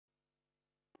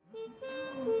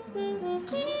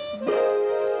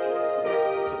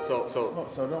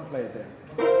So don't play it there.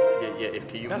 Yeah. If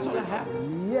can you? That's all I have.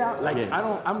 Yeah, like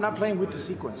I'm not playing with the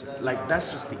sequence. Like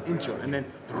that's just the intro, and then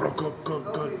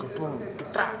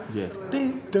yeah.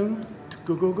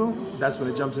 Go. That's when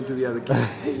it jumps into the other key.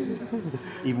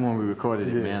 Even when we recorded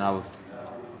it, man, I was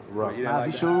rough. You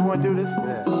like sure we want to do this?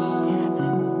 Yeah.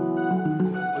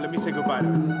 Well, let me say goodbye to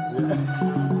her.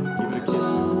 Yeah. Give it a kiss.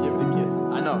 Give it a kiss.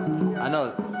 I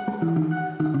know.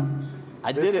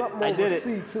 I did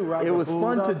it. Too, right? It was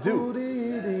fun to do.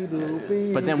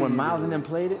 But then when Miles and them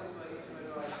played it,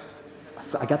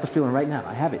 I got the feeling right now.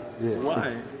 I have it. Yeah.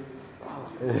 Why?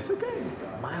 It's okay.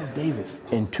 Miles Davis.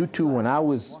 In Tutu, when I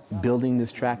was building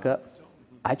this track up,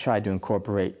 I tried to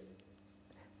incorporate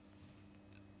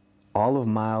all of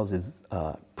Miles's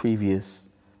previous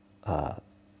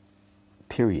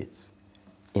periods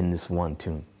in this one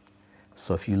tune.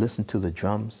 So if you listen to the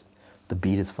drums, the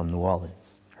beat is from New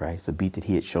Orleans, right? It's a beat that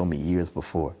he had shown me years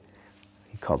before.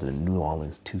 He called it a New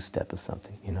Orleans two-step or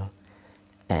something, you know?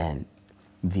 And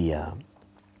the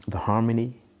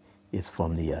harmony is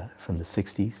from the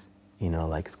 60s, you know,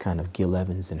 like it's kind of Gil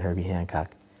Evans and Herbie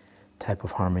Hancock type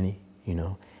of harmony, you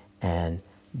know? And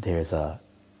there's a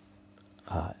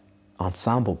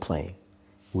ensemble playing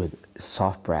with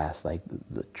soft brass, like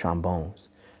the trombones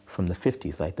from the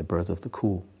 50s, like the Birth of the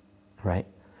Cool, right?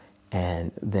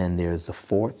 And then there's the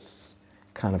fourths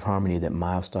kind of harmony that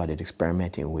Miles started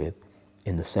experimenting with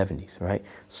in the 70s, right?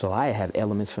 So I have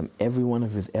elements from every one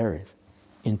of his eras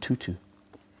in Tutu.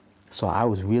 So I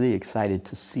was really excited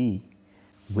to see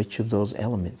which of those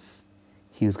elements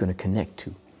he was going to connect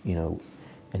to, you know,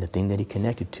 and the thing that he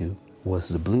connected to was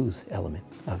the blues element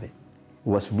of it.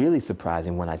 What's really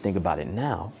surprising when I think about it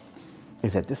now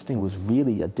is that this thing was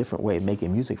really a different way of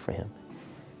making music for him.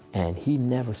 And he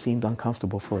never seemed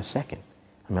uncomfortable for a second.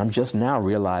 I mean, I'm just now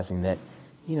realizing that,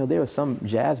 you know, there are some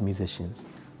jazz musicians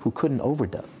who couldn't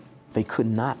overdub. They could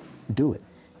not do it.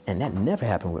 And that never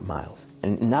happened with Miles.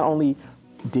 And not only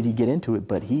did he get into it,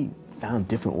 but he found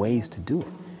different ways to do it.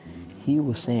 He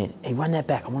was saying, hey, run that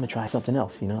back. I want to try something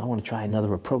else. You know, I want to try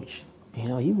another approach. You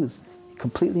know, he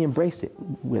completely embraced it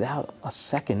without a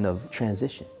second of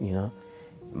transition, you know.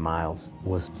 Miles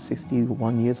was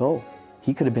 61 years old.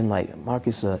 He could have been like,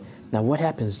 Marcus, now what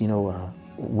happens, you know,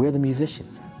 we're the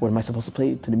musicians. What, am I supposed to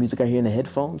play to the music I hear in the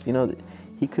headphones? You know,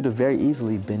 he could have very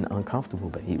easily been uncomfortable,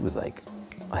 but he was like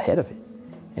ahead of it.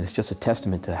 And it's just a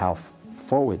testament to how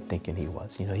forward thinking he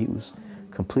was. You know, he was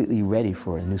completely ready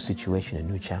for a new situation, a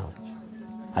new challenge.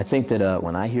 I think that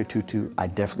when I hear Tutu, I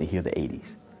definitely hear the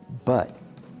 80s. But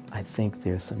I think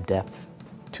there's some depth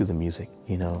to the music,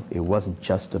 you know. It wasn't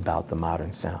just about the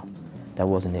modern sounds. That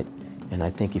wasn't it. And I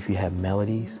think if you have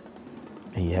melodies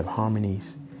and you have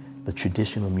harmonies, the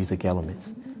traditional music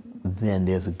elements, then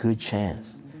there's a good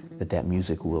chance that that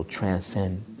music will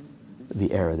transcend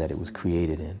the era that it was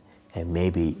created in. And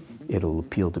maybe it'll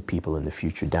appeal to people in the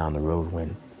future down the road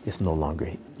when it's no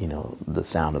longer, you know, the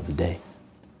sound of the day.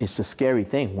 It's a scary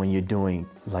thing when you're doing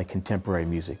like contemporary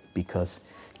music because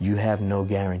you have no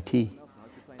guarantee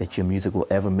that your music will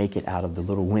ever make it out of the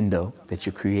little window that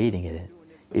you're creating it in.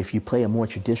 If you play a more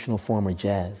traditional form of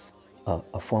jazz,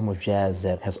 a form of jazz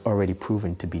that has already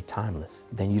proven to be timeless,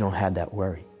 then you don't have that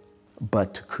worry.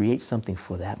 But to create something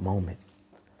for that moment,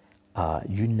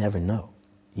 you never know.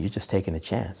 You're just taking a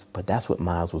chance. But that's what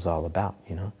Miles was all about,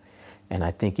 you know? And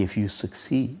I think if you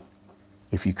succeed,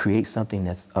 if you create something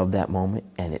that's of that moment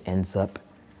and it ends up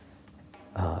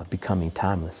becoming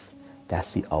timeless,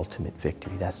 that's the ultimate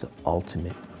victory. That's the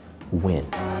ultimate win.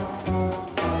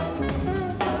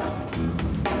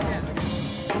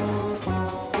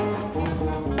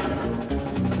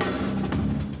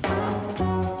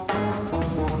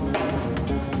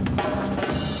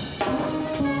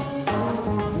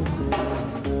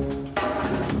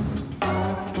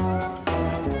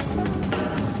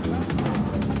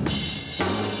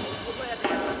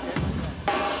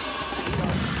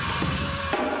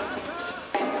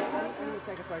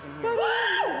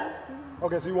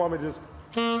 Okay, so you want me to just...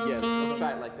 Yeah, let's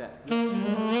try it like that.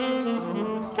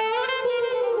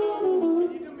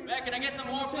 Matt, can I get some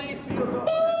more, please?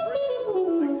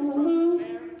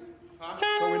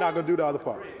 So we're not going to do the other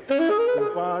part.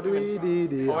 Oh,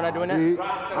 we're not doing that?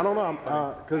 I don't know,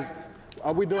 because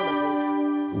are we doing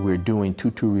it? We're doing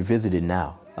Tutu Revisited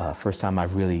now. First time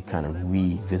I've really kind of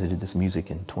revisited this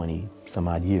music in 20 some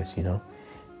odd years, you know?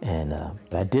 And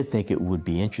I did think it would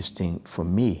be interesting for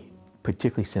me,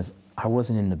 particularly since I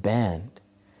wasn't in the band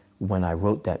when I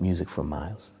wrote that music for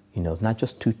Miles. You know, not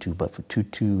just Tutu, but for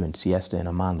Tutu and Siesta and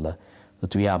Amandla, the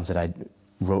 3 albums that I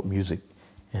wrote music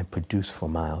and produced for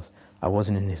Miles. I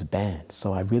wasn't in his band,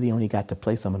 so I really only got to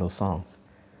play some of those songs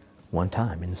one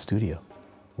time in the studio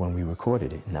when we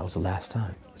recorded it, and that was the last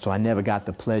time. So I never got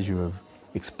the pleasure of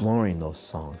exploring those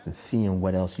songs and seeing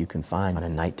what else you can find on a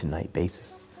night-to-night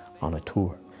basis on a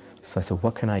tour. So I said,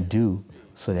 what can I do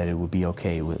so that it would be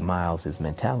okay with Miles's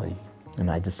mentality? And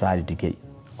I decided to get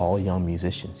all young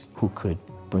musicians who could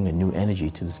bring a new energy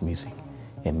to this music,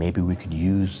 and maybe we could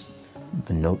use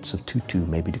the notes of Tutu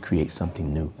maybe to create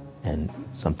something new and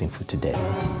something for today.